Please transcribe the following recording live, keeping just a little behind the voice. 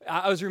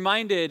I was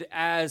reminded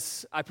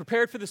as I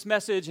prepared for this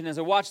message and as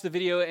I watched the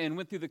video and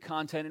went through the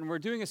content, and we're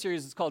doing a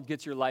series that's called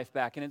Get Your Life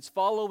Back, and it's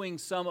following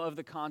some of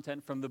the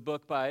content from the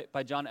book by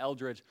John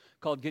Eldredge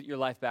called Get Your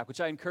Life Back,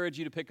 which I encourage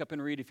you to pick up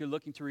and read if you're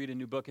looking to read a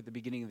new book at the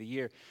beginning of the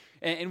year.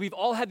 And we've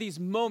all had these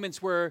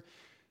moments where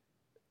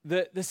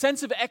the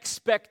sense of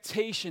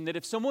expectation that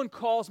if someone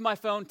calls my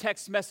phone,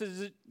 text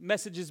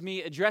messages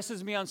me,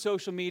 addresses me on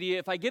social media,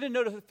 if I get a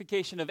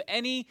notification of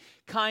any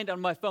kind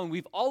on my phone,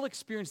 we've all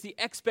experienced the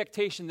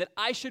expectation that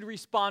I should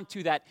respond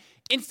to that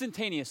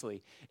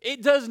instantaneously.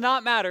 It does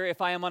not matter if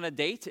I am on a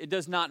date. It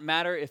does not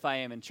matter if I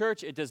am in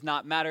church. It does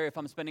not matter if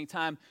I'm spending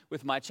time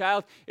with my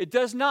child. It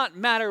does not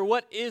matter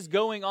what is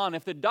going on.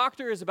 If the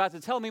doctor is about to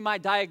tell me my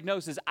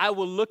diagnosis, I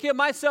will look at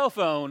my cell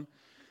phone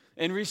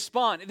and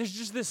respond. There's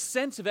just this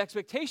sense of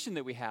expectation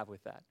that we have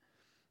with that.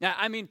 Now,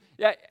 I mean,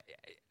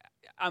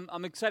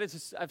 I'm excited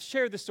to. I've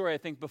shared this story, I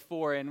think,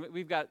 before, and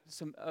we've got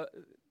some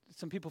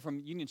people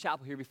from Union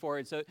Chapel here before,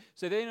 and so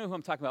they know who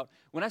I'm talking about.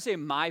 When I say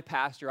my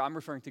pastor, I'm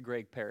referring to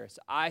Greg Paris.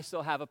 I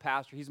still have a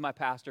pastor. He's my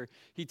pastor.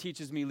 He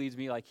teaches me, leads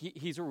me. Like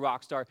he's a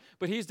rock star,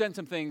 but he's done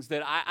some things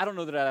that I don't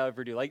know that I'll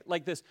ever do.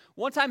 Like this.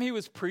 One time he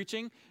was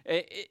preaching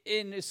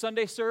in his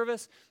Sunday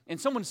service, and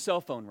someone's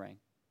cell phone rang,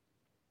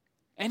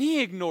 and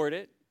he ignored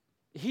it.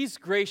 He's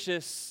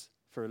gracious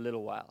for a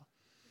little while.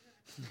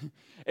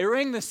 It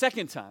rang the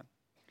second time.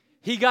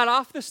 He got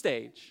off the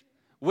stage,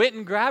 went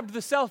and grabbed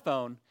the cell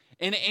phone,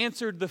 and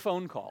answered the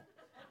phone call.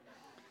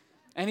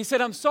 And he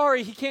said, I'm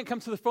sorry, he can't come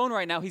to the phone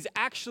right now. He's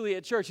actually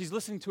at church. He's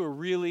listening to a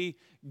really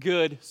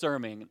good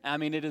sermon. I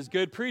mean, it is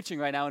good preaching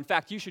right now. In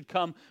fact, you should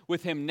come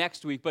with him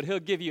next week, but he'll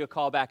give you a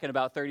call back in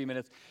about 30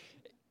 minutes.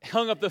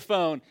 Hung up the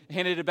phone,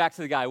 handed it back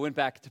to the guy, went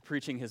back to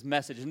preaching his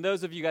message. And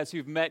those of you guys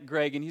who've met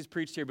Greg, and he's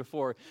preached here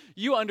before,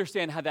 you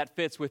understand how that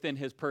fits within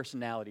his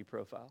personality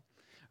profile.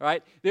 All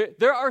right?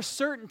 There are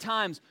certain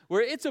times where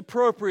it's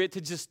appropriate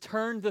to just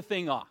turn the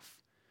thing off,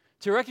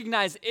 to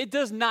recognize it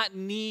does not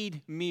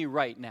need me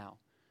right now.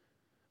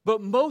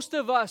 But most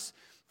of us,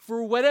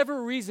 for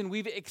whatever reason,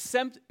 we've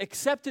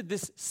accepted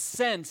this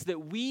sense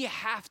that we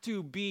have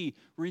to be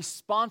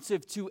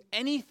responsive to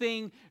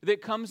anything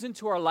that comes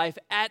into our life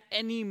at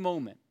any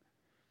moment.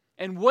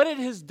 And what it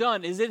has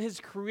done is it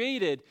has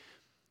created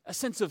a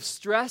sense of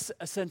stress,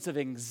 a sense of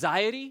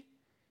anxiety.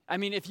 I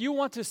mean, if you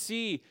want to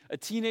see a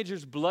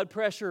teenager's blood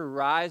pressure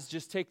rise,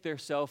 just take their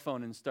cell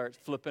phone and start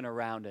flipping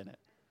around in it.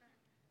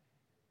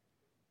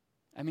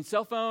 I mean,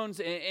 cell phones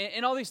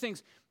and all these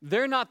things,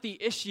 they're not the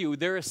issue.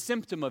 They're a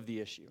symptom of the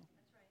issue.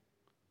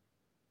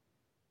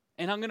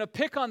 And I'm going to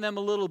pick on them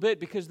a little bit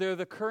because they're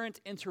the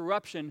current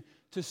interruption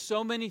to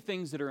so many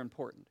things that are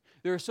important.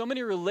 There are so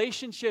many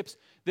relationships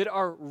that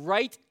are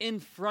right in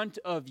front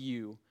of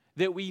you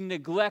that we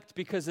neglect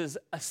because there's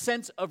a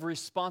sense of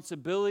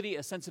responsibility,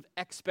 a sense of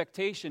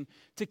expectation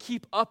to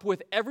keep up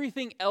with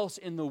everything else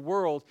in the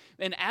world.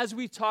 And as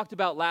we talked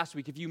about last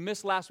week, if you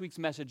missed last week's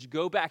message,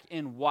 go back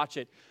and watch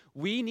it.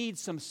 We need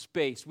some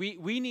space.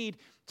 We need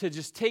to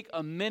just take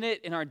a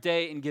minute in our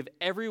day and give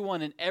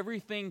everyone and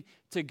everything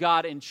to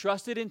God and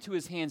trust it into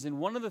His hands. And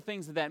one of the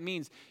things that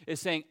means is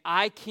saying,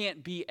 I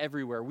can't be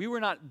everywhere. We were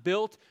not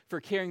built for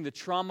carrying the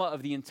trauma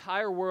of the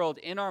entire world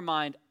in our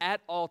mind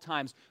at all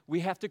times.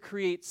 We have to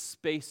create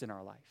space in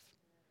our life.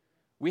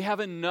 We have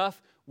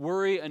enough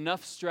worry,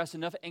 enough stress,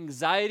 enough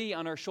anxiety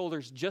on our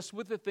shoulders just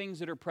with the things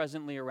that are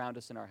presently around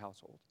us in our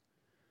household.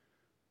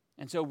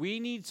 And so we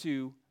need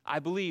to, I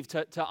believe,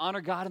 to honor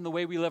God in the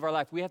way we live our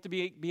life, we have to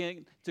be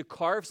to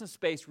carve some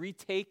space,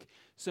 retake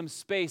some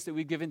space that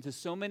we've given to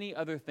so many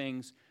other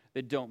things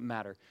that don't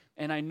matter.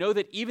 And I know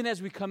that even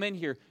as we come in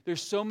here,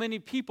 there's so many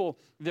people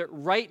that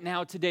right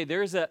now today,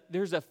 there's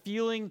a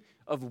feeling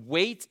of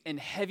weight and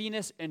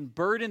heaviness and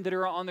burden that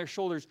are on their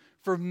shoulders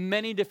for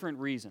many different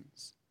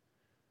reasons.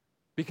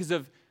 Because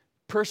of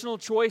personal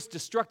choice,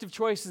 destructive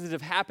choices that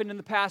have happened in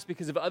the past,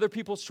 because of other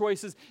people's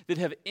choices that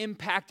have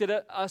impacted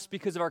us,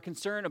 because of our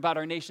concern about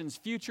our nation's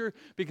future,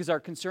 because of our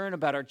concern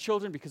about our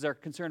children, because of our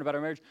concern about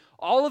our marriage.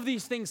 All of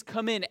these things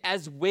come in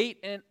as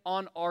weight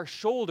on our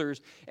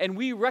shoulders, and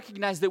we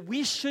recognize that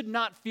we should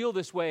not feel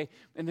this way.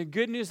 And the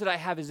good news that I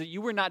have is that you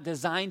were not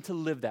designed to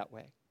live that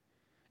way.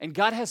 And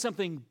God has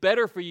something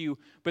better for you,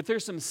 but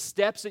there's some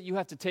steps that you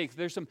have to take.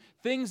 There's some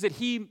things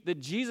that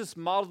Jesus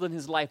modeled in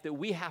His life that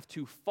we have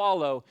to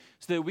follow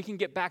so that we can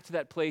get back to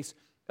that place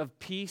of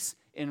peace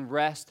and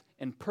rest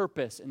and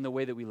purpose in the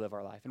way that we live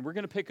our life. And we're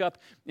going to pick up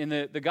in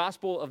the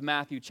Gospel of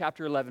Matthew,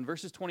 chapter 11,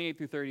 verses 28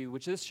 through 30,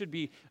 which this should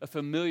be a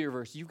familiar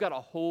verse. You've got to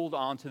hold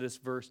on to this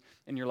verse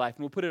in your life.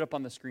 And we'll put it up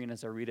on the screen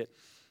as I read it.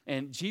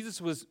 And Jesus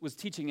was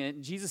teaching it,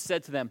 and Jesus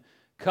said to them,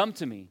 "Come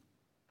to me,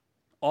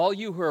 all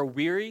you who are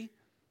weary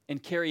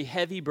and carry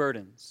heavy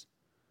burdens,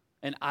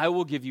 and I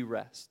will give you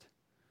rest.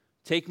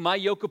 Take my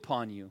yoke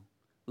upon you.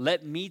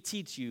 Let me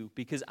teach you,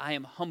 because I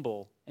am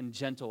humble and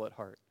gentle at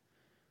heart,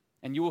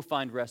 and you will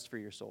find rest for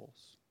your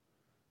souls.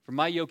 For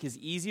my yoke is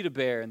easy to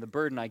bear, and the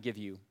burden I give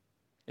you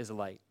is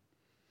light."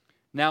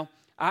 Now,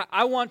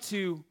 I want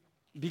to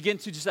begin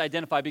to just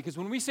identify, because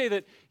when we say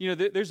that,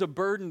 there's a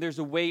burden, there's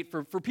a weight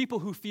for people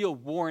who feel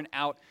worn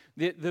out,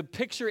 the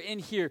picture in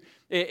here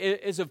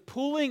is of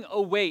pulling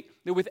a weight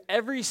that with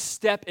every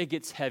step it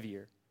gets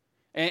heavier.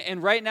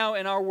 And right now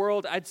in our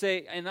world, I'd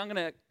say, and I'm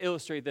going to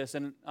illustrate this,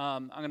 and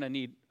I'm going to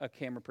need a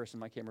camera person.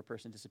 My camera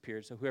person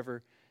disappeared, so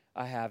whoever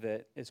I have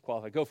that is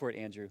qualified. Go for it,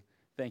 Andrew.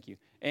 Thank you.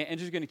 And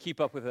Andrew's going to keep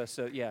up with us,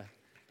 so yeah.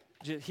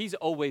 He's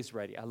always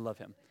ready. I love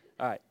him.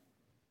 All right.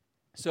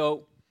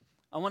 So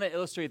I want to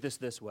illustrate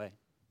this way.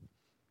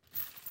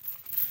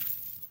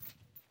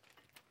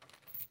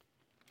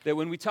 That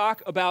when we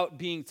talk about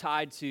being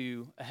tied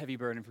to a heavy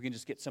burden, if we can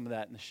just get some of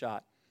that in the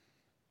shot.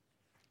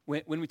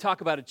 When we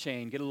talk about a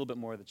chain, get a little bit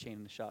more of the chain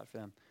in the shot for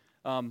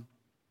them.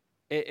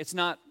 It's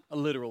not a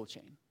literal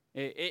chain.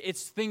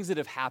 It's things that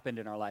have happened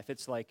in our life.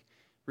 It's like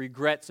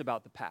regrets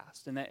about the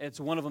past. And it's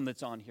one of them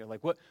that's on here.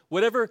 Like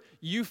whatever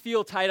you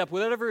feel tied up,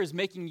 whatever is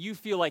making you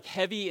feel like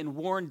heavy and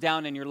worn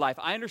down in your life.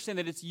 I understand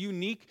that it's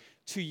unique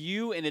to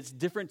you and it's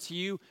different to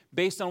you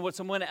based on what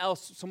someone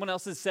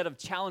else's set of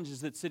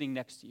challenges that's sitting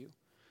next to you.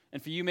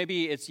 And for you,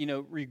 maybe it's,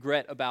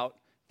 regret about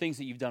things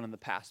that you've done in the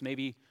past.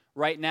 Maybe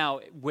right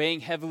now,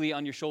 weighing heavily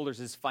on your shoulders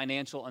is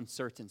financial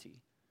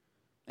uncertainty.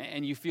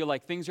 And you feel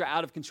like things are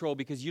out of control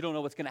because you don't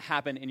know what's going to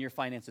happen in your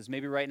finances.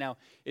 Maybe right now,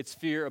 it's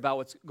fear about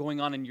what's going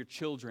on in your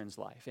children's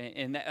life.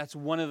 And that's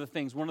one of the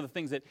things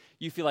that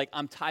you feel like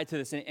I'm tied to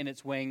this and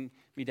it's weighing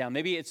me down.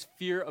 Maybe it's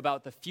fear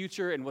about the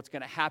future and what's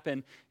going to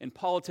happen in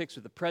politics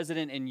with the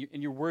president and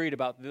you're worried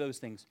about those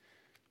things.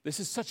 This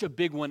is such a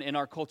big one in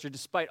our culture,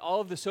 despite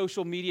all of the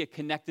social media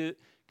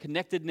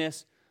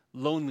connectedness,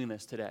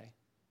 loneliness today.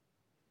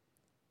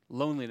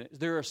 Loneliness.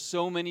 There are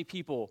so many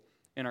people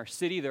in our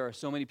city, there are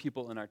so many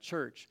people in our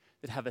church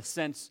that have a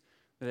sense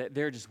that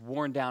they're just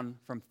worn down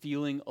from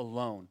feeling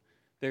alone.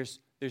 There's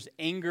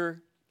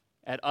anger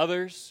at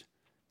others,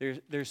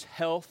 there's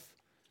health,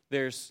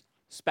 there's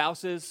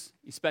spouses,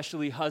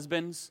 especially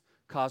husbands,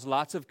 cause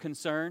lots of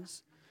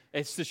concerns.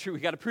 It's the truth.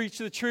 We got to preach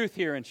the truth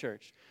here in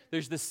church.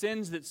 There's the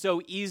sins that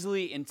so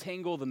easily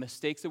entangle the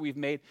mistakes that we've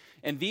made.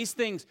 And these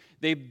things,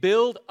 they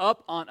build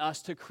up on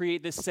us to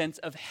create this sense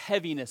of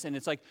heaviness. And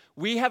it's like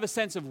we have a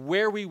sense of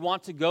where we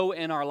want to go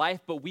in our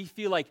life, but we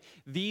feel like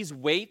these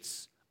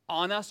weights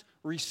on us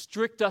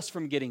restrict us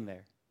from getting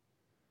there.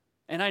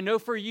 And I know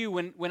for you,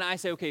 when I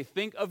say, okay,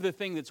 think of the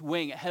thing that's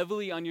weighing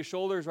heavily on your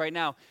shoulders right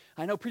now,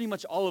 I know pretty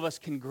much all of us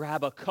can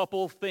grab a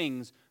couple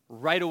things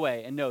right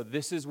away and know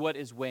this is what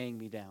is weighing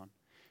me down.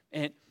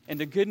 And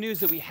the good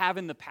news that we have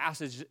in the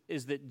passage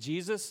is that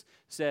Jesus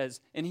says,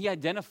 and he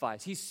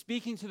identifies, he's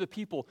speaking to the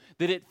people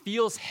that it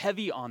feels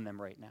heavy on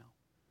them right now.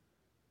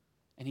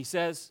 And he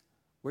says,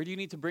 where do you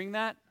need to bring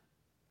that?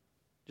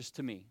 Just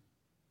to me.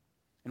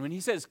 And when he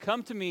says,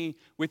 come to me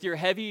with your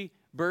heavy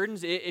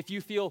burdens, if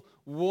you feel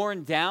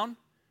worn down,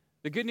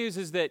 the good news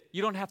is that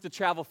you don't have to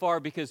travel far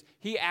because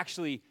he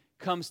actually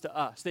comes to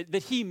us,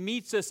 that he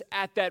meets us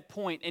at that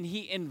point and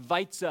he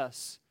invites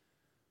us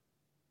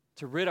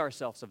to rid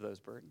ourselves of those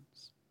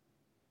burdens.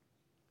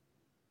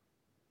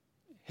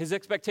 His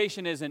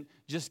expectation isn't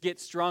just get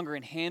stronger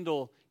and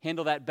handle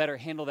that better,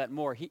 handle that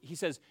more. He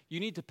says you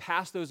need to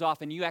pass those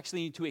off and you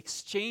actually need to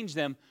exchange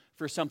them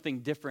for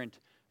something different,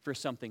 for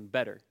something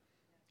better.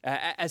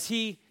 As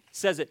he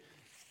says it,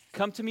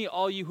 come to me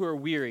all you who are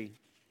weary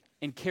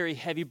and carry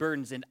heavy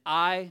burdens and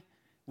I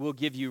will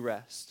give you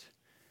rest.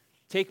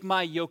 Take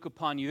my yoke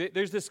upon you.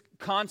 There's this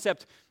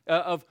concept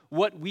of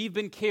what we've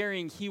been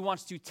carrying. He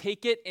wants to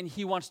take it and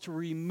he wants to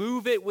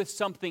remove it with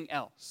something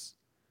else.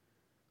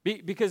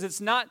 Because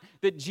it's not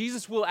that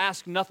Jesus will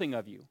ask nothing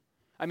of you.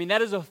 I mean,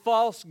 that is a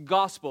false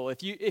gospel.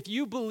 If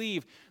you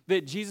believe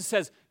that Jesus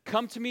says,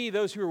 come to me,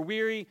 those who are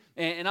weary,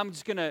 and I'm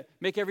just going to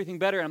make everything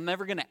better, and I'm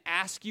never going to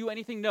ask you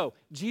anything. No,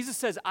 Jesus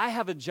says, I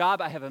have a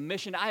job, I have a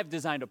mission, I have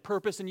designed a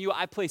purpose in you,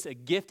 I place a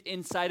gift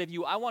inside of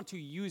you, I want to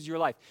use your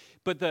life.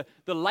 But the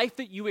life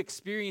that you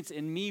experience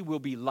in me will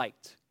be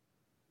light.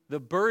 The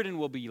burden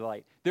will be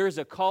light. There is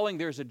a calling,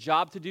 there's a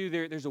job to do,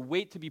 there's a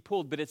weight to be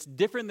pulled, but it's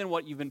different than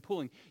what you've been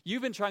pulling.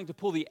 You've been trying to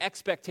pull the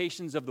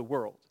expectations of the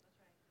world.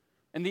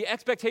 And the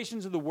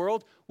expectations of the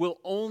world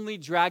will only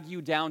drag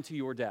you down to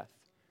your death.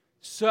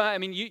 So, I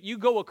mean, you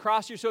go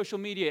across your social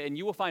media and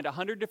you will find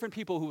 100 different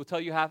people who will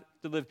tell you how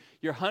to live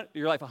your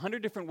life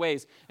 100 different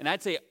ways. And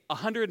I'd say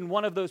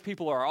 101 of those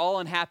people are all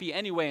unhappy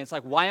anyway. And it's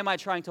like, why am I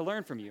trying to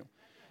learn from you?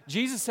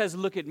 Jesus says,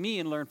 look at me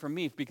and learn from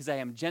me because I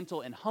am gentle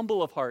and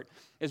humble of heart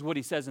is what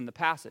he says in the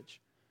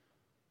passage.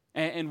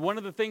 And one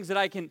of the things that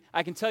I can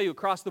tell you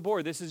across the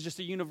board, this is just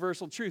a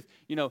universal truth.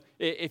 You know,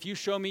 if you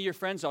show me your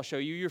friends, I'll show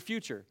you your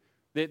future.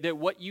 That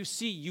what you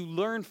see, you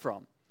learn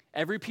from.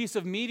 Every piece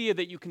of media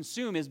that you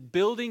consume is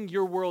building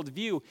your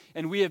worldview,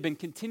 and we have been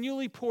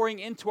continually pouring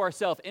into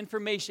ourselves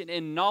information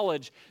and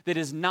knowledge that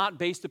is not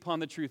based upon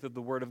the truth of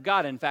the Word of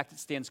God. In fact, it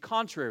stands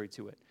contrary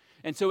to it.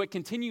 And so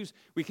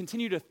we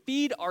continue to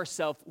feed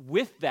ourselves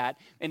with that,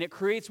 and it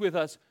creates with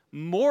us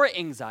more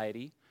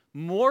anxiety,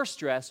 more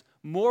stress,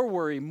 more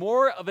worry,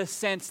 more of a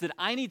sense that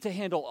I need to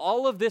handle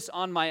all of this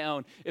on my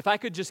own. If I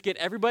could just get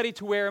everybody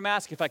to wear a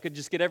mask, if I could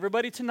just get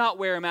everybody to not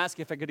wear a mask,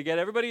 if I could get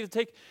everybody to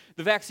take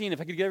the vaccine,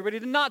 if I could get everybody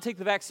to not take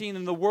the vaccine,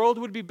 then the world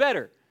would be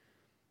better.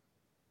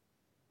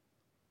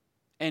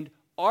 And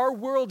our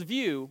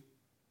worldview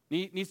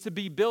needs to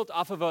be built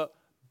off of a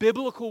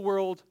biblical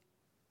world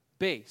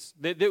base.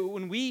 That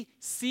when we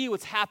see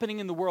what's happening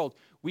in the world,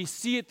 we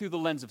see it through the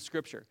lens of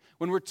Scripture.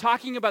 When we're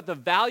talking about the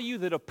value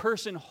that a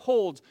person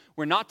holds,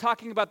 we're not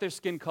talking about their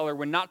skin color,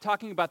 we're not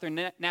talking about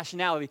their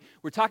nationality,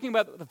 we're talking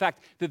about the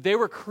fact that they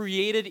were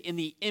created in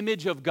the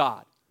image of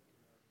God.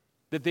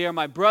 That they are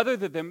my brother,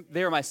 that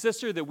they are my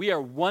sister, that we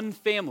are one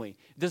family.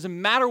 It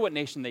doesn't matter what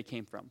nation they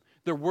came from.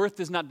 Their worth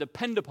does not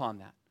depend upon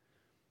that.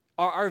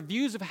 Our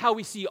views of how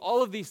we see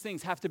all of these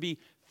things have to be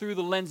through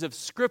the lens of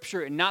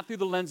Scripture and not through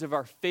the lens of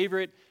our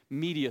favorite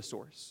media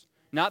source.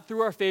 Not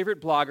through our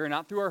favorite blogger,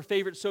 not through our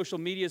favorite social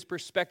media's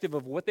perspective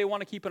of what they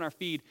want to keep on our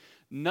feed.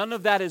 None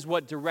of that is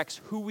what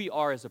directs who we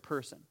are as a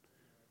person.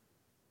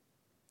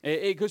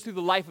 It goes through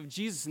the life of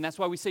Jesus, and that's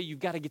why we say you've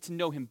got to get to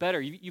know him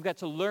better. You've got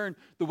to learn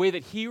the way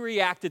that he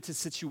reacted to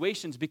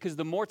situations, because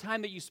the more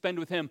time that you spend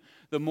with him,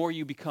 the more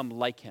you become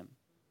like him.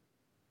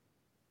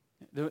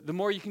 The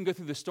more you can go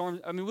through the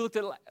storms. I mean, we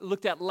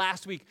looked at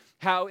last week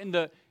how in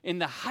the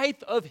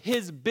height of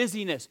his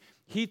busyness,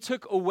 he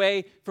took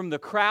away from the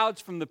crowds,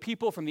 from the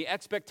people, from the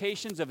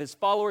expectations of his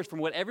followers, from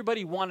what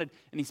everybody wanted,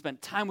 and he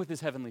spent time with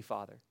his heavenly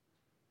Father.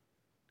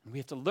 And we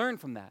have to learn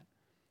from that.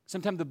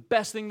 Sometimes the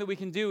best thing that we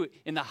can do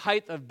in the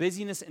height of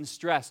busyness and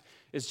stress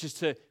is just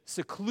to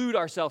seclude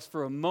ourselves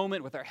for a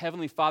moment with our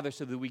heavenly Father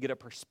so that we get a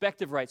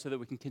perspective right, so that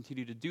we can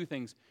continue to do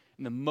things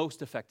in the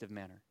most effective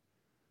manner.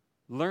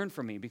 Learn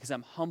from me, because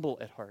I'm humble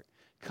at heart.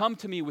 Come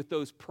to me with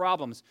those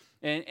problems.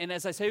 And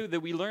as I say that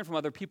we learn from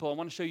other people, I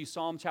want to show you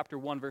Psalm chapter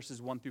 1, verses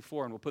 1 through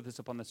 4, and we'll put this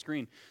up on the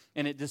screen.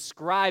 And it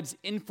describes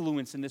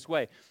influence in this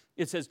way.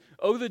 It says,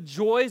 "Oh, the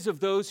joys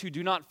of those who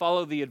do not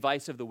follow the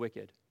advice of the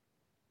wicked,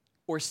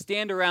 or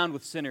stand around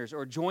with sinners,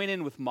 or join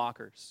in with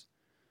mockers.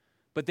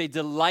 But they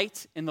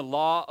delight in the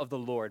law of the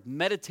Lord,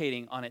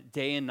 meditating on it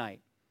day and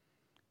night.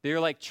 They are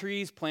like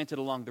trees planted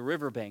along the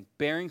riverbank,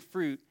 bearing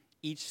fruit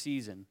each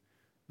season.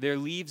 Their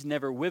leaves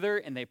never wither,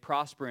 and they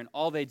prosper in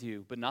all they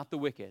do, but not the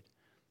wicked.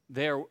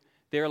 They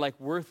are like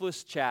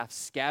worthless chaff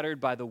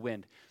scattered by the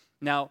wind."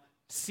 Now,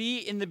 see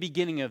in the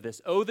beginning of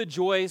this, "Oh, the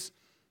joys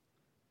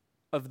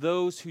of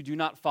those who do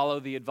not follow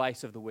the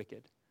advice of the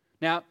wicked."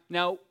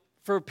 Now,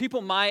 for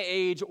people my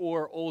age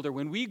or older,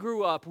 when we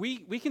grew up,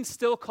 we can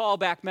still call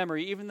back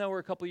memory, even though we're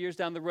a couple years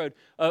down the road,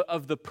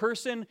 of the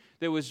person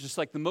that was just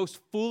like the most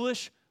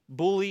foolish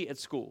bully at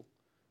school.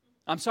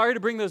 I'm sorry to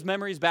bring those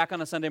memories back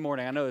on a Sunday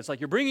morning. I know it's like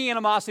you're bringing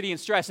animosity and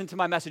stress into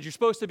my message. You're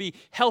supposed to be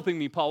helping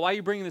me, Paul. Why are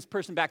you bringing this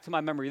person back to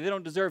my memory? They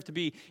don't deserve to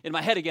be in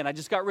my head again. I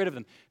just got rid of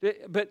them.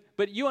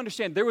 But you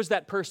understand, there was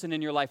that person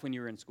in your life when you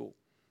were in school.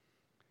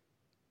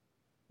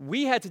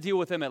 We had to deal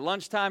with them at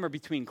lunchtime or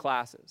between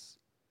classes.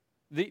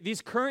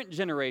 These current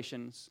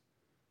generations,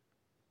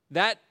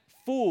 that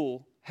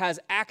fool has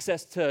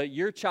access to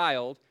your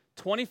child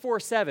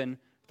 24/7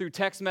 through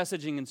text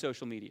messaging and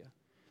social media.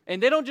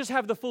 And they don't just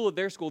have the fool at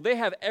their school. They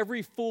have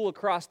every fool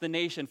across the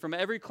nation from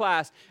every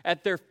class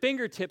at their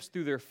fingertips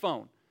through their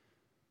phone.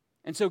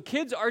 And so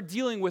kids are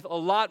dealing with a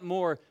lot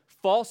more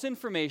false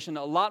information,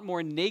 a lot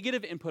more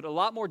negative input, a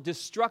lot more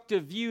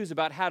destructive views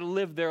about how to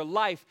live their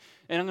life.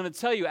 And I'm going to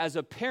tell you, as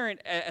a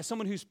parent, as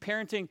someone who's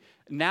parenting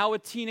now a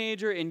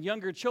teenager and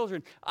younger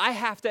children, I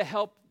have to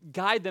help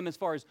guide them as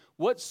far as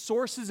what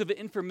sources of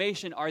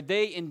information are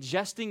they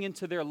ingesting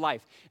into their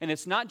life. And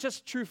it's not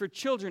just true for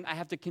children. I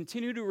have to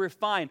continue to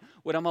refine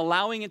what I'm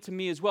allowing into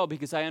me as well,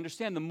 because I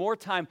understand the more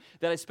time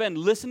that I spend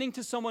listening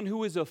to someone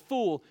who is a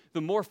fool,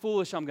 the more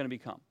foolish I'm going to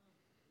become.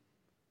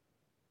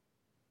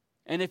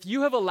 And if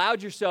you have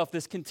allowed yourself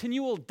this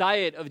continual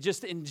diet of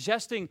just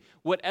ingesting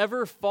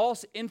whatever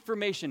false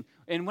information,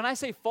 and when I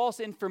say false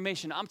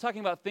information, I'm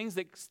talking about things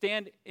that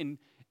stand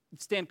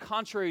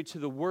contrary to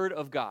the Word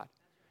of God.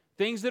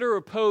 Things that are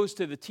opposed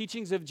to the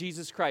teachings of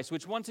Jesus Christ,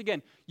 which once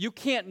again, you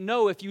can't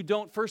know if you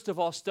don't first of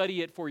all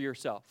study it for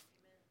yourself.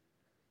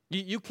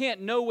 You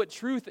can't know what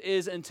truth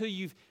is until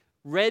you've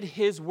read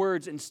his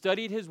words and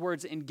studied his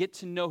words and get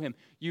to know him.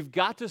 You've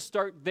got to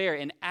start there.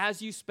 And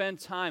as you spend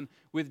time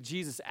with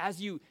Jesus, as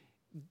you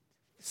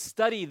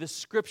study the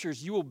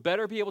scriptures, you will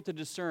better be able to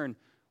discern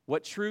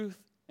what truth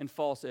and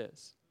false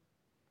is.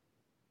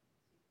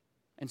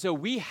 And so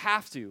we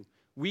have to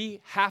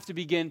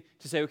begin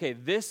to say, okay,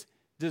 this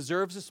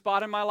deserves a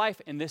spot in my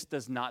life, and this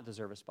does not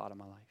deserve a spot in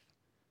my life.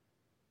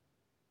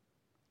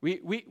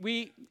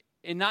 We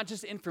and not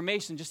just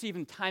information, just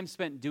even time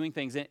spent doing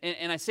things.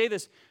 And I say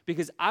this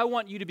because I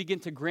want you to begin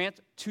to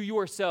grant to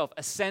yourself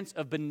a sense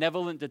of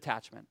benevolent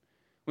detachment.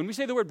 When we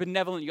say the word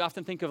benevolent, you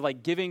often think of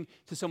like giving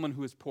to someone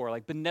who is poor,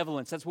 like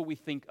benevolence. That's what we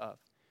think of.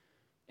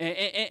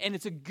 And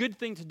it's a good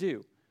thing to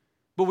do.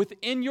 But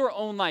within your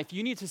own life,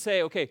 you need to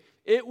say, okay,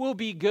 it will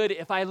be good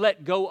if I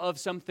let go of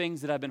some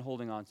things that I've been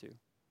holding on to.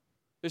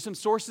 There's some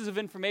sources of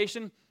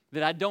information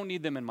that I don't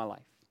need them in my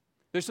life.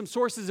 There's some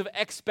sources of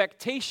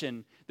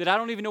expectation that I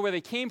don't even know where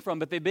they came from,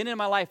 but they've been in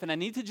my life, and I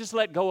need to just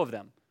let go of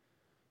them.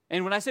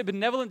 And when I say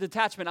benevolent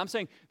detachment, I'm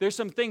saying there's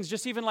some things,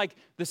 just even like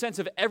the sense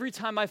of every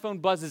time my phone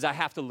buzzes, I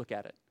have to look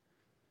at it.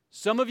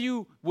 Some of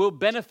you will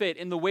benefit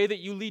in the way that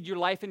you lead your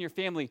life and your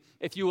family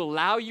if you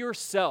allow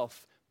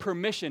yourself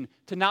permission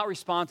to not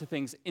respond to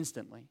things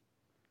instantly.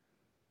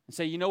 And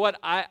say, you know what,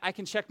 I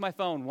can check my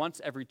phone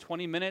once every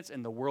 20 minutes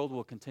and the world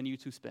will continue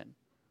to spin.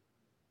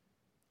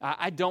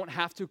 I don't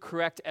have to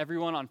correct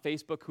everyone on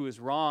Facebook who is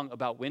wrong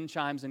about wind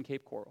chimes in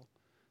Cape Coral.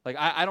 Like,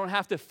 I don't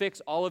have to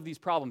fix all of these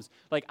problems.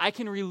 Like, I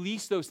can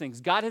release those things.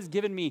 God has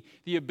given me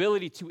the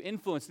ability to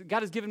influence.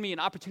 God has given me an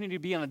opportunity to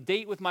be on a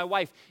date with my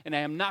wife, and I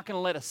am not going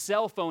to let a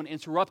cell phone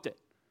interrupt it.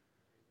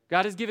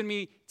 God has given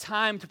me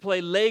time to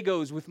play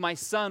Legos with my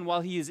son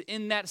while he is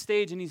in that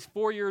stage, and he's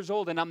 4 years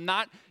old, and I'm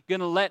not going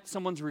to let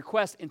someone's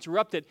request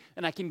interrupt it,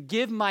 and I can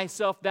give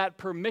myself that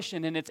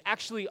permission, and it's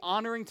actually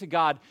honoring to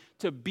God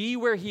to be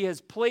where he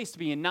has placed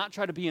me and not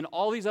try to be in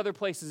all these other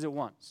places at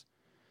once.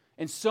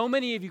 And so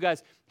many of you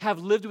guys have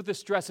lived with the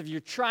stress of you're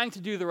trying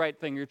to do the right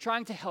thing, you're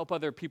trying to help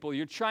other people,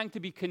 you're trying to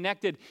be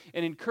connected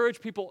and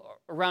encourage people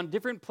around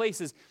different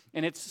places,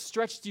 and it's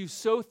stretched you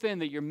so thin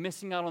that you're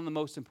missing out on the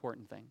most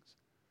important things.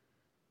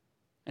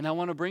 And I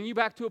want to bring you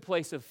back to a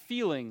place of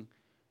feeling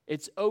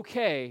it's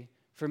okay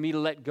for me to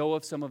let go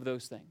of some of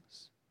those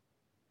things.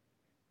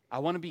 I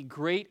want to be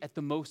great at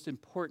the most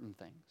important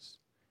things.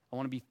 I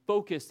want to be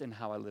focused in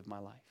how I live my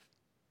life.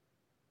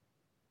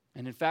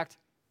 And in fact,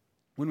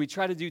 when we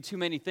try to do too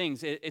many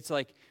things, it's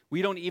like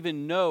we don't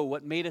even know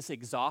what made us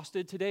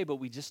exhausted today, but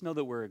we just know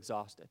that we're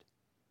exhausted.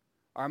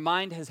 Our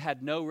mind has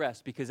had no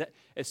rest because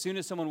as soon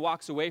as someone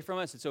walks away from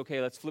us, it's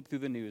okay, let's flip through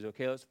the news.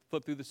 Okay, let's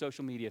flip through the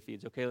social media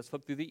feeds. Okay, let's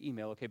flip through the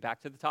email. Okay,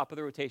 back to the top of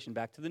the rotation,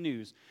 back to the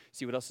news,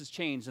 see what else has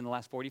changed in the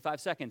last 45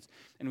 seconds.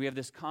 And we have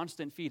this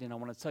constant feed, and I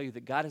want to tell you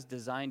that God has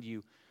designed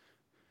you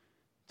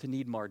to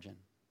need margin.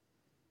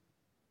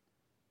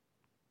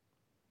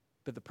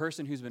 But the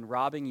person who's been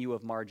robbing you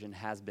of margin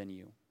has been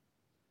you.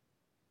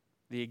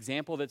 The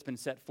example that's been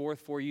set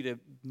forth for you to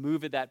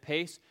move at that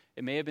pace,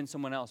 it may have been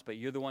someone else, but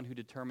you're the one who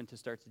determined to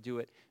start to do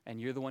it,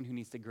 and you're the one who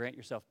needs to grant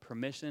yourself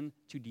permission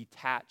to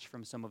detach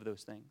from some of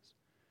those things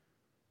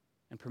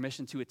and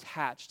permission to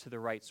attach to the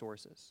right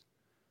sources.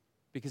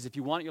 Because if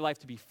you want your life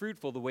to be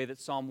fruitful, the way that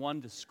Psalm 1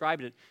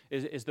 described it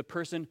is the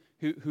person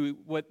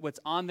what's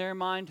on their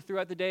mind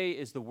throughout the day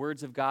is the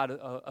words of God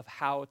of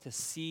how to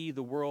see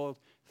the world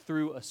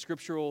through a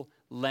scriptural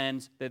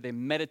lens, that they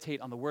meditate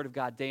on the word of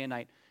God day and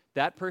night.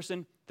 That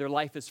person, their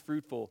life is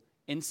fruitful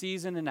in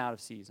season and out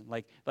of season.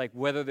 Like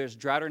whether there's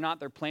drought or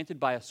not, they're planted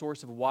by a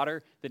source of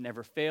water that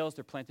never fails.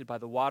 They're planted by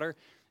the water.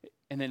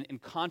 And then in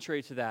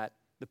contrary to that,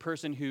 the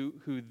person who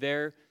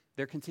they're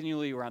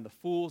continually around the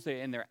fools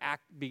and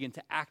begin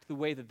to act the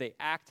way that they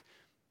act,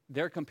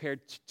 they're compared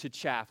to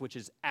chaff, which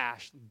is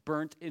ash,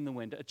 burnt in the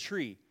wind, a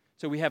tree.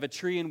 So we have a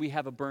tree and we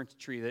have a burnt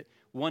tree, that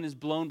one is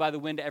blown by the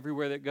wind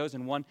everywhere that it goes,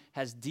 and one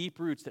has deep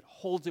roots that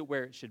holds it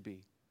where it should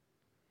be.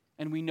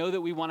 And we know that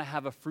we want to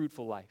have a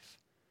fruitful life.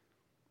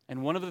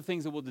 And one of the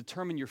things that will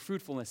determine your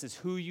fruitfulness is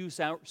who you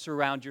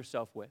surround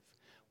yourself with,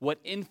 what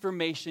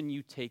information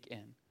you take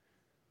in.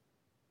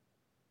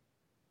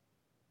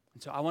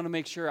 And so I want to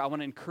make sure, I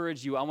want to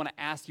encourage you, I want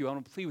to ask you, I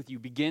want to plead with you,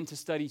 begin to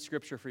study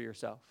Scripture for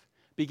yourself.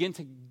 Begin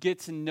to get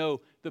to know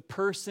the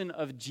person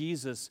of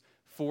Jesus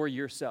for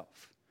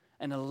yourself.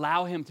 And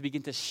allow him to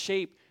begin to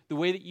shape the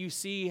way that you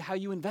see how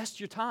you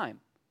invest your time,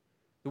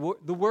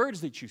 the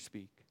words that you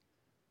speak.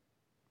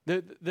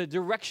 The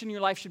direction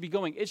your life should be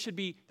going,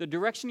 the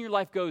direction your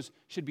life goes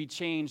should be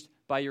changed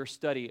by your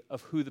study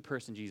of who the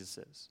person Jesus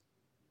is.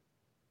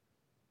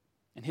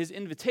 And his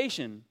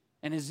invitation's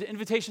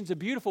a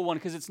beautiful one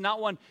because it's not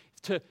one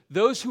to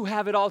those who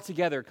have it all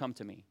together, come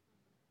to me.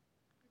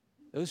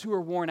 Those who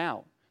are worn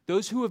out,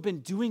 those who have been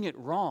doing it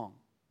wrong.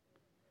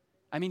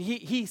 I mean,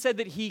 he said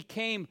that he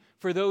came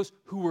for those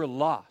who were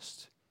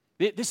lost.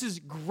 This is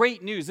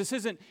great news. This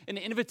isn't an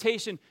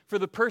invitation for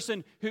the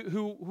person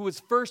who was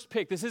first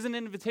picked. This isn't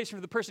an invitation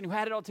for the person who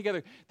had it all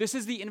together. This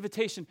is the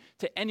invitation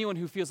to anyone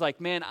who feels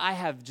like, man, I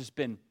have just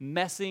been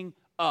messing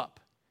up.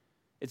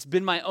 It's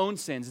been my own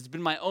sins. It's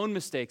been my own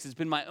mistakes. It's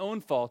been my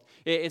own fault.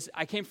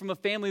 I came from a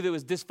family that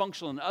was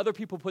dysfunctional, and other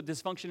people put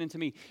dysfunction into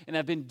me, and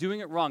I've been doing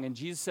it wrong. And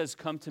Jesus says,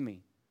 come to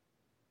me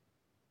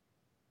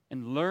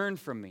and learn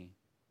from me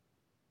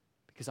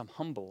because I'm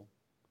humble,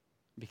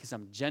 because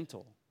I'm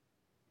gentle.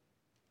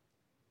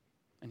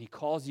 And he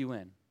calls you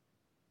in.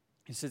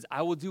 He says,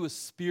 I will do a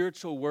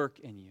spiritual work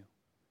in you.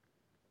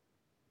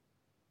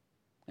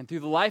 And through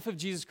the life of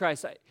Jesus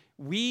Christ,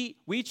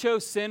 we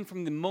chose sin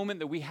from the moment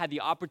that we had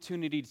the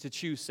opportunity to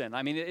choose sin.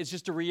 I mean, it's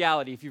just a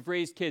reality. If you've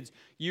raised kids,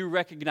 you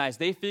recognize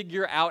they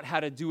figure out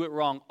how to do it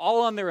wrong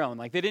all on their own.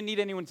 Like, they didn't need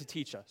anyone to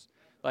teach us.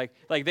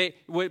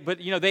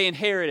 They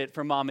inherit it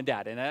from mom and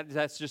dad, and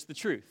that's just the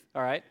truth,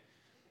 all right?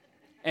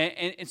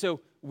 And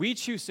so we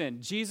choose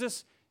sin.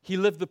 Jesus, he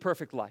lived the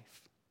perfect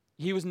life.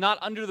 He was not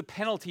under the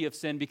penalty of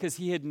sin because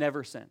he had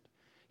never sinned.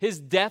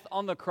 His death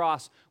on the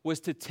cross was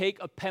to take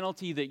a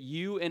penalty that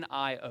you and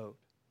I owed.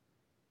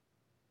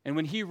 And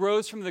when he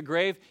rose from the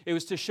grave, it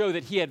was to show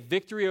that he had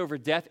victory over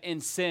death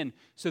and sin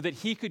so that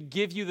he could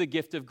give you the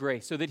gift of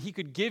grace, so that he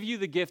could give you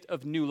the gift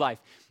of new life.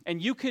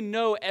 And you can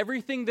know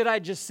everything that I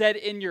just said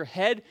in your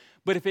head,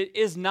 but if it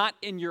is not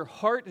in your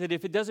heart, that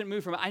if it doesn't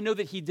move from it, I know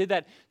that he did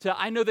that.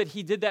 I know that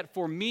he did that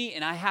for me,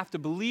 and I have to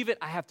believe it.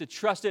 I have to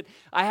trust it.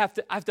 I have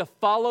to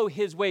follow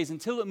his ways.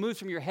 Until it moves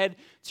from your head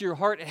to your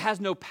heart, it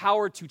has no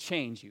power to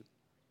change you.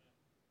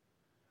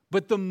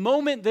 But the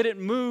moment that it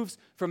moves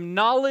from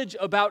knowledge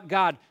about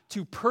God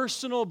to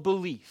personal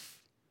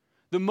belief,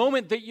 the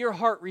moment that your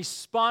heart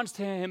responds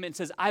to him and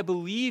says, I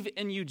believe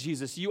in you,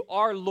 Jesus, you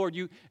are Lord.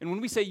 And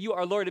when we say you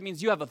are Lord, it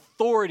means you have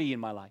authority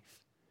in my life.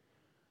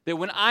 That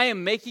when I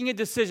am making a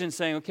decision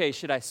saying, okay,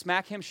 should I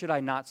smack him? Should I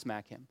not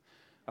smack him?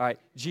 All right,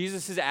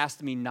 Jesus has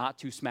asked me not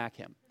to smack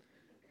him.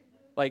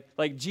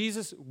 Like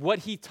Jesus, what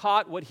he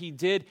taught, what he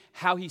did,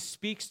 how he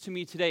speaks to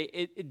me today,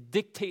 it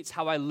dictates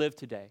how I live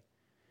today.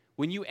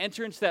 When you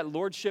enter into that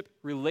lordship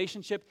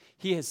relationship,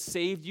 he has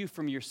saved you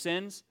from your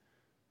sins.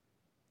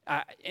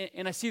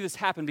 And I see this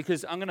happen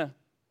because and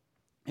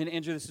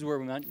Andrew, this is where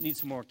we might need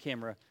some more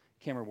camera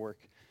work.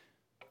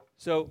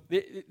 So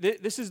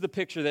this is the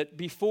picture that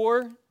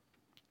before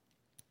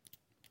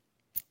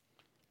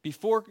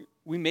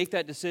we make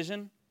that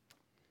decision,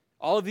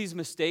 all of these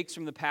mistakes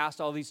from the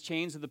past, all these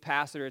chains of the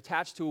past that are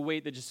attached to a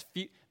weight that just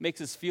makes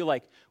us feel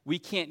like we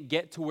can't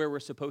get to where we're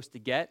supposed to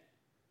get.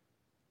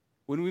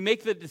 When we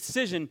make the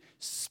decision,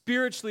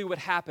 spiritually what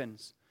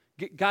happens,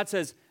 God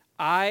says,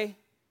 I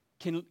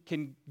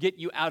can get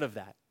you out of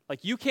that.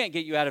 Like you can't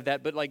get you out of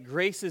that, but like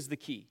grace is the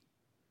key.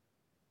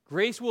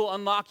 Grace will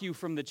unlock you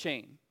from the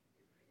chain.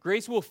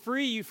 Grace will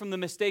free you from the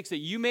mistakes that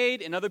you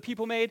made and other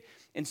people made,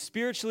 and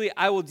spiritually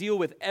I will deal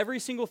with every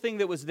single thing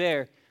that was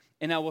there,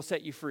 and I will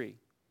set you free.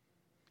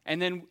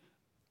 And then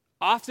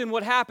often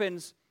what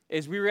happens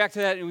is we react to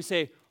that and we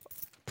say,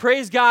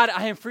 praise God,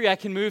 I am free. I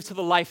can move to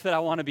the life that I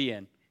want to be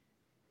in.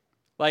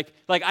 Like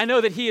I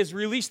know that he has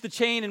released the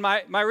chain and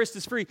my wrist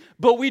is free,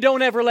 but we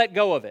don't ever let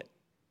go of it.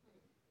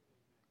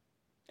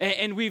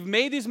 And we've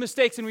made these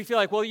mistakes and we feel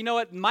like, well, you know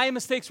what? My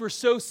mistakes were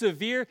so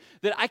severe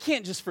that I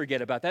can't just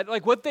forget about that.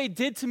 Like what they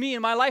did to me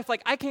in my life,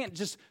 like I can't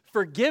just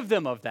forgive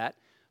them of that.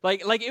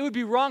 Like it would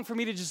be wrong for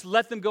me to just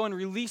let them go and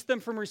release them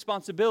from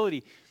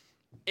responsibility.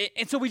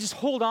 And so we just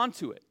hold on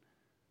to it.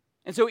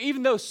 And so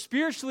even though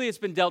spiritually it's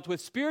been dealt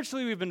with,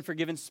 spiritually we've been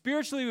forgiven,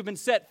 spiritually we've been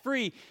set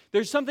free,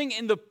 there's something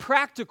in the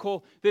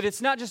practical that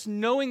it's not just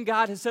knowing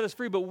God has set us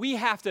free, but we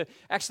have to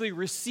actually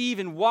receive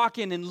and walk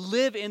in and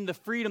live in the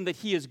freedom that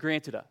he has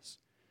granted us.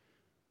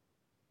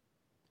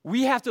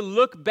 We have to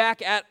look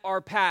back at our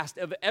past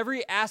of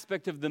every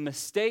aspect of the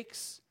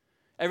mistakes,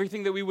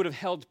 everything that we would have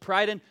held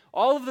pride in,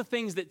 all of the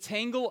things that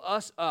tangle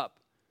us up.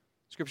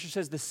 Scripture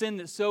says the sin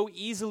that so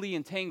easily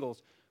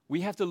entangles,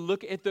 we have to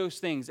look at those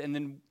things and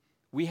then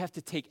we have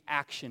to take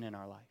action in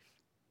our life.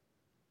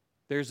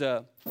 There's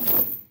a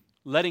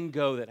letting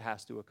go that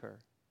has to occur.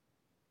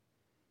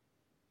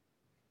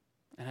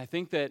 And I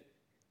think that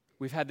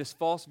we've had this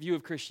false view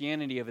of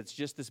Christianity of it's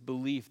just this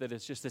belief that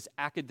it's just this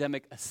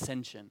academic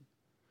ascension.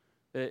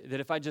 That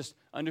if I just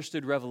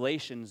understood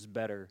Revelations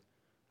better,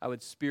 I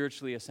would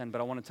spiritually ascend.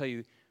 But I want to tell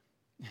you,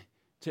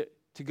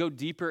 to go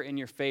deeper in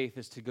your faith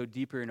is to go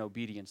deeper in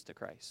obedience to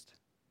Christ.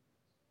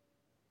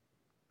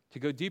 To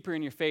go deeper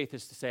in your faith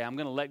is to say, I'm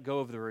going to let go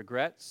of the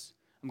regrets.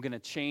 I'm going to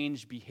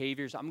change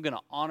behaviors. I'm going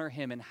to honor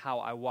him in how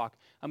I walk.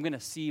 I'm going to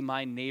see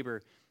my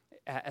neighbor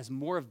as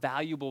more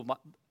valuable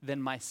than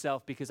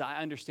myself because I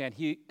understand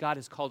God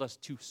has called us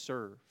to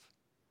serve.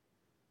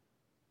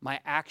 My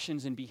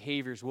actions and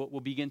behaviors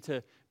will begin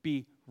to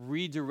be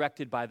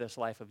redirected by this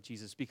life of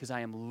Jesus because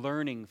I am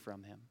learning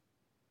from him.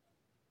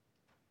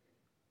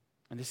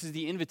 And this is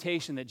the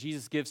invitation that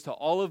Jesus gives to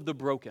all of the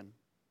broken,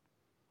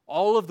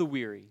 all of the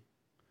weary,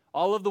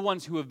 all of the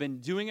ones who have been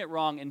doing it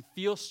wrong and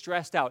feel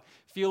stressed out,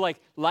 feel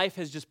like life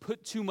has just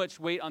put too much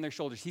weight on their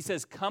shoulders. He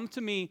says, come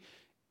to me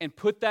and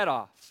put that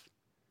off.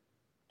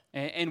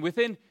 And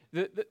within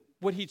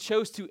what he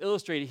chose to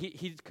illustrate,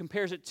 he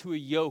compares it to a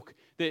yoke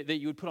that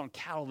you would put on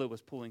cattle that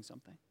was pulling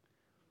something.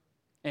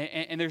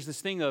 And there's this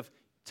thing of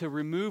to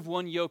remove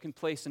one yoke and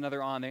place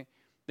another on,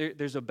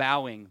 there's a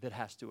bowing that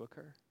has to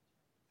occur.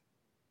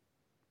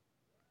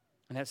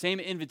 And that same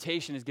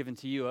invitation is given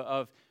to you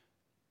of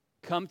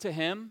come to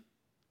him,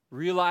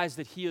 realize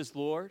that he is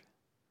Lord,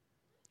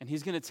 and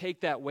he's going to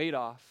take that weight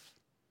off.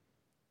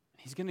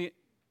 He's going to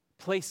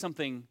place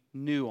something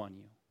new on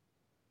you,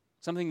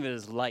 something that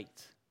is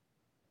light,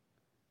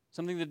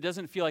 something that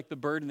doesn't feel like the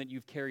burden that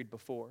you've carried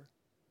before.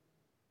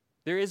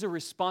 There is a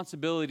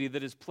responsibility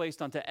that is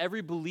placed onto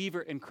every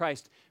believer in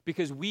Christ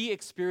because we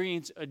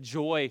experience a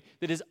joy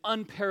that is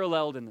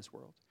unparalleled in this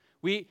world.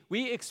 We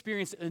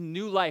experience a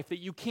new life that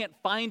you can't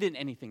find in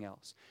anything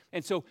else.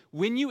 And so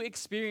when you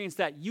experience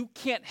that, you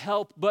can't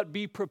help but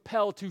be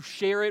propelled to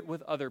share it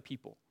with other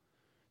people.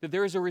 That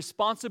there is a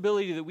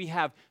responsibility that we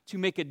have to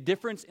make a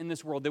difference in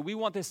this world. That we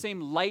want the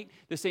same light,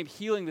 the same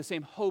healing, the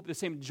same hope, the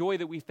same joy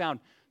that we found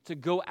to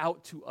go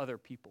out to other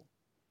people.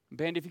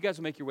 Band, if you guys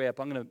will make your way up,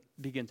 I'm going to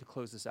begin to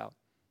close this out.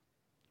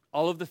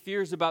 All of the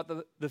fears about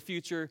the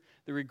future,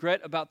 the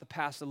regret about the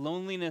past, the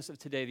loneliness of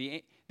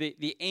today,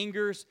 the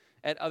angers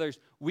at others,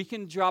 we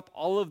can drop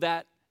all of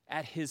that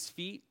at his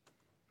feet,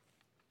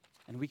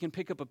 and we can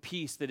pick up a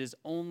peace that is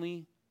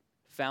only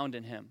found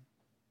in him.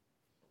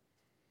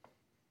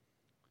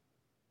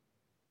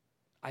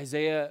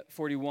 Isaiah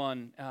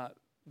 41,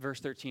 verse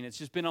 13, it's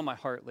just been on my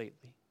heart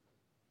lately.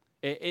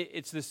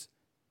 It's this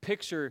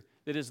picture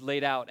that is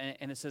laid out,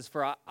 and it says,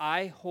 "For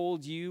I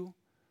hold you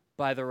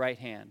by the right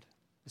hand."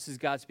 This is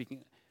God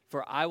speaking.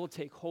 "For I will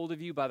take hold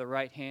of you by the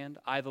right hand,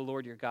 I, the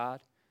Lord your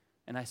God,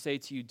 and I say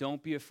to you,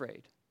 don't be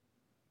afraid.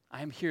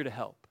 I am here to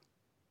help."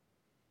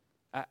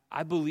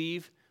 I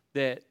believe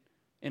that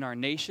in our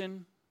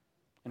nation,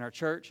 in our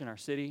church, in our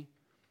city,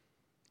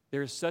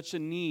 there is such a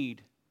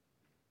need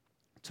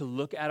to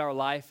look at our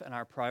life and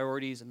our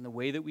priorities and the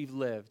way that we've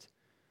lived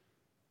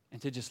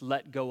and to just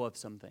let go of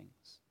some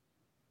things.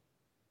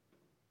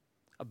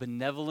 A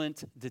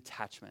benevolent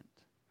detachment.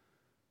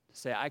 To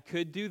say, I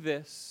could do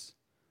this,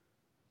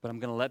 but I'm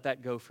going to let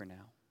that go for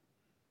now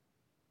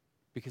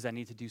because I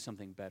need to do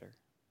something better,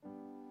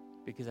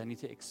 because I need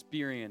to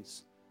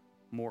experience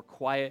more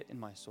quiet in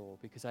my soul,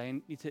 because I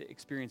need to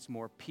experience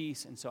more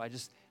peace, and so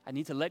I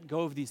need to let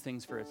go of these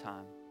things for a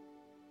time,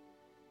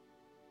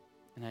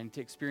 and I need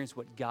to experience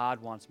what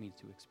God wants me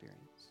to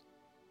experience.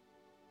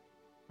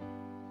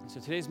 And so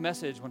today's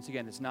message, once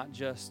again, is not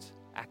just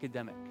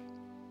academic.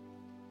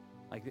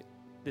 Like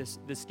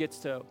this gets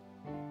to,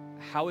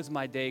 how is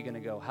my day going to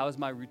go? How is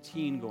my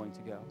routine going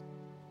to go?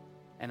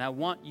 And I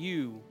want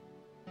you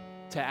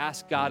to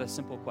ask God a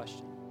simple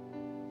question.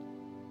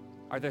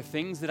 Are there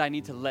things that I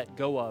need to let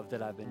go of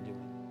that I've been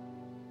doing?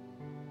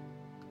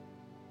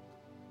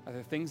 Are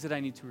there things that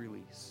I need to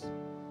release?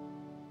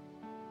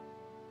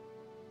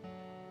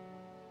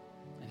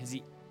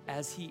 And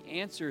as he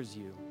answers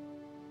you,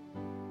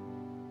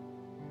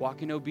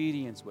 walk in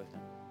obedience with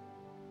him.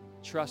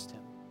 Trust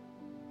him.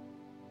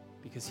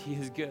 Because he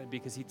is good,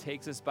 because he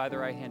takes us by the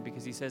right hand,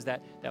 because he says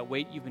that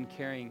weight you've been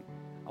carrying,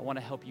 I want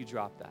to help you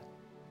drop that.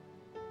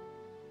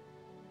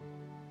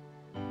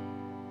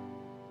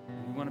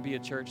 And we want to be a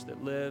church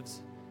that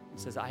lives and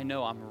says, I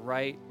know I'm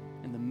right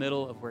in the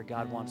middle of where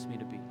God wants me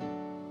to be.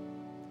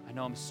 I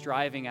know I'm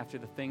striving after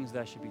the things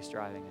that I should be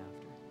striving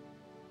after.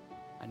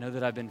 I know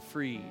that I've been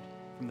freed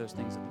from those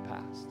things of the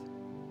past.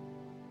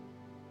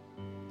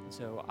 And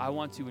so I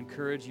want to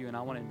encourage you and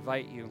I want to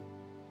invite you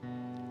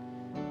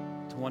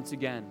to once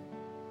again,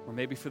 or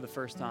maybe for the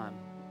first time,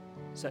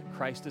 set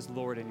Christ as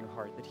Lord in your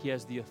heart, that he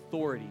has the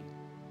authority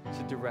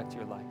to direct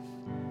your life.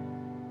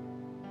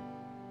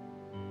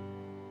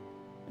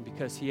 And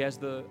because he has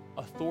the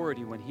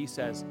authority when he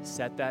says,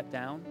 set that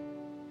down,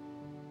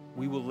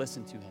 we will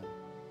listen to him.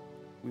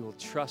 We will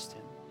trust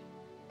him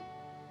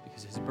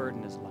because his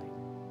burden is light.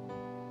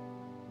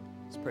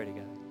 Let's pray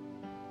together.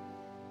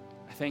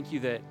 I thank you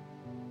that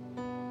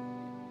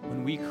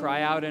when we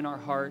cry out in our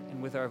heart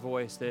and with our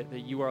voice that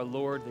you are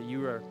Lord, that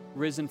you are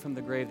risen from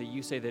the grave, that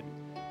you say that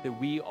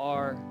we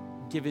are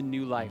given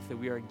new life, that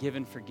we are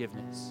given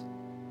forgiveness,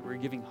 that we're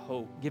given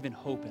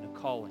hope and a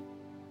calling.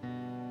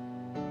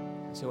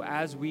 And so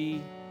as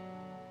we,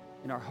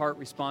 in our heart,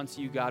 respond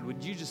to you, God,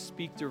 would you just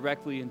speak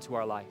directly into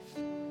our life?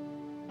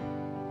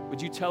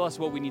 Would you tell us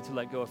what we need to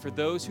let go of? For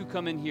those who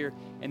come in here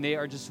and they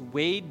are just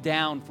weighed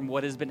down from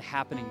what has been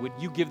happening, would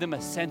you give them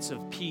a sense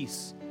of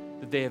peace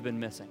that they have been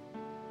missing?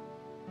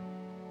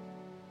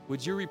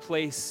 Would you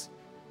replace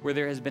where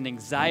there has been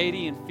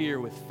anxiety and fear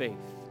with faith?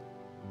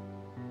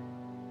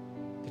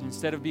 That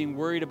instead of being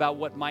worried about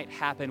what might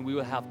happen, we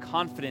will have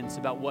confidence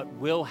about what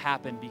will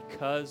happen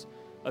because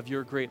of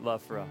your great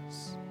love for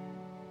us.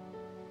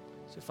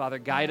 So, Father,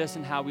 guide us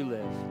in how we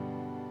live.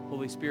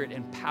 Holy Spirit,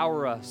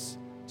 empower us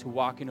to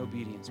walk in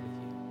obedience with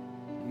you.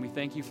 And we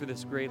thank you for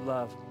this great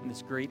love and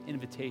this great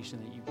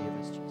invitation that you give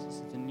us,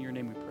 Jesus. It's in your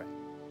name we pray.